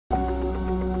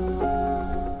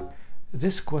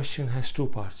this question has two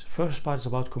parts. First part is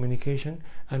about communication,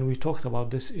 and we talked about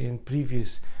this in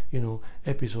previous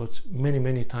episodes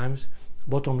many times.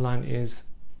 Bottom line is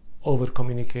over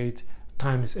communicate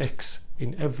times X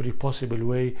in every possible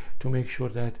way to make sure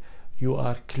that you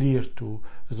are clear to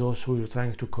those who you're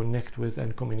trying to connect with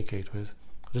and communicate with.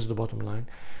 This is the bottom line.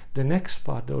 The next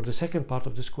part, or the second part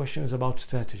of this question, is about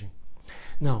strategy.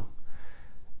 Now,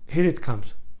 here it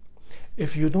comes.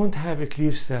 If you don't have a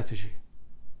clear strategy,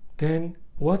 then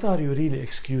what are you really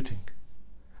executing?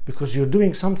 Because you're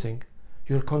doing something,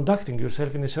 you're conducting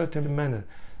yourself in a certain manner,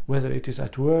 whether it is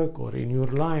at work or in your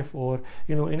life or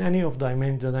in any of the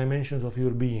dimensions of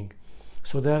your being.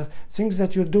 So there are things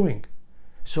that you're doing.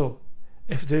 So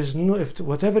if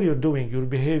whatever you're doing, your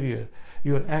behavior,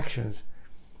 your actions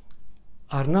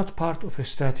are not part of a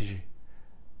strategy,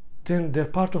 then they're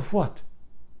part of what?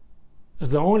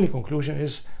 The only conclusion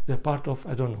is they're part of,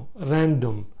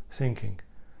 random thinking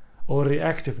or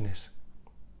reactiveness.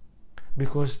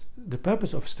 Because the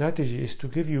purpose of strategy is to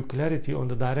give you clarity on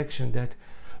the direction that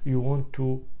you want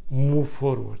to move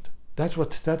forward. That's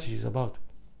what strategy is about.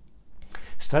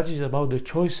 Strategy is about the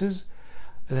choices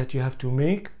that you have to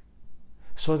make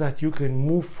so that you can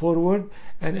move forward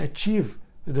and achieve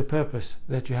the purpose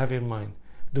that you have in mind,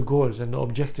 the goals and the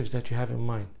objectives that you have in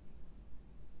mind.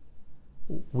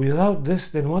 Without this,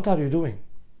 then what are you doing?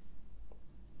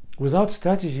 Without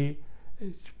strategy,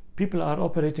 people are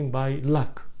operating by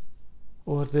luck,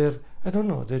 or they're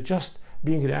just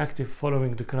being reactive,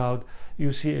 following the crowd.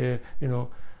 You see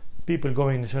people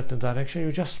going in a certain direction,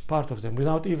 you're just part of them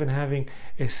without even having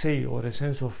a say or a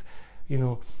sense of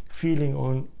feeling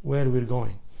on where we're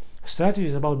going. Strategy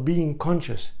is about being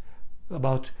conscious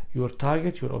about your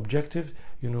target, your objective,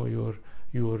 your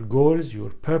goals, your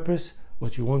purpose,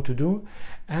 what you want to do,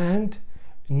 and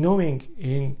knowing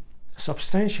in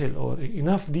substantial or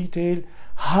enough detail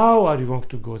how are you going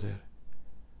to go there.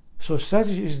 So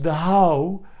strategy is the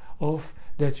how of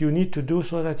that you need to do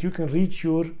so that you can reach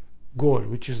your goal,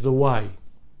 which is the why,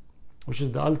 which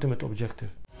is the ultimate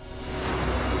objective.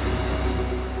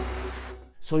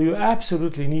 So you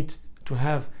absolutely need to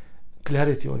have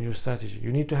clarity on your strategy.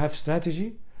 You need to have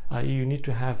strategy, i.e. you need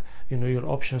to have your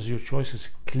options, your choices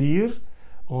clear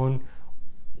on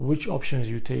which options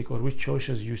you take or which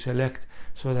choices you select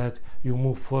so that you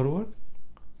move forward.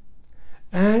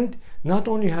 And not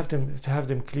only have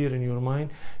them clear in your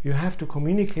mind, you have to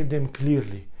communicate them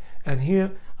clearly. And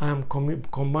here I am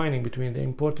combining between the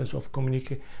importance of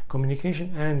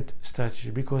communication and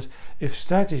strategy, because if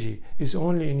strategy is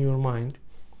only in your mind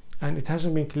and it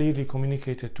hasn't been clearly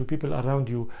communicated to people around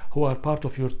you who are part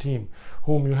of your team,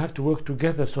 whom you have to work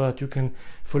together so that you can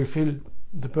fulfill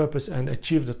the purpose and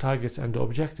achieve the targets and the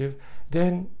objective,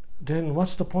 then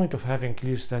what's the point of having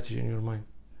clear strategy in your mind?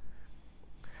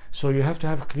 So you have to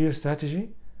have a clear strategy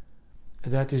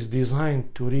that is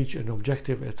designed to reach an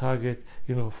objective, a target,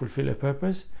 fulfill a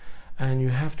purpose, and you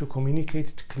have to communicate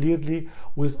it clearly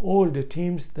with all the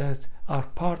teams that are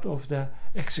part of the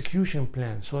execution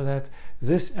plan so that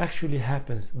this actually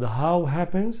happens. The how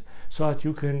happens so that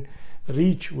you can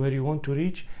reach where you want to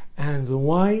reach, and the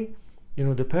why,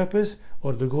 the purpose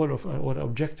or the goal of or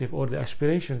objective or the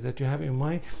aspirations that you have in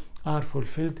mind are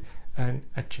fulfilled and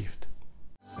achieved.